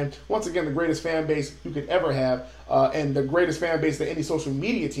tuning in. Once again, the greatest fan base you could ever have, and the greatest fan base that any social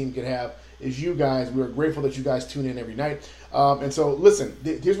media team could have is you guys. We are grateful that you guys tune in every night. And so, listen,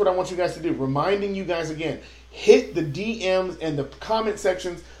 here's what I want you guys to do. Reminding you guys again, hit the DMs and the comment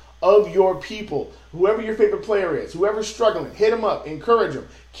sections of your people. Whoever your favorite player is, whoever's struggling, hit them up, encourage them,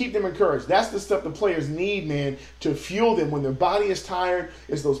 keep them encouraged. That's the stuff the players need, man, to fuel them when their body is tired.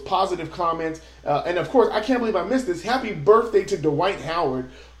 It's those positive comments. And of course, I can't believe I missed this. Happy birthday to Dwight Howard,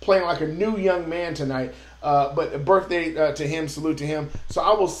 playing like a new young man tonight. But a birthday to him, salute to him. So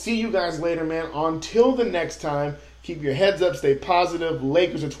I will see you guys later, man. Until the next time, keep your heads up, stay positive.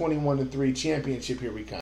 Lakers are 21-3, championship, here we come.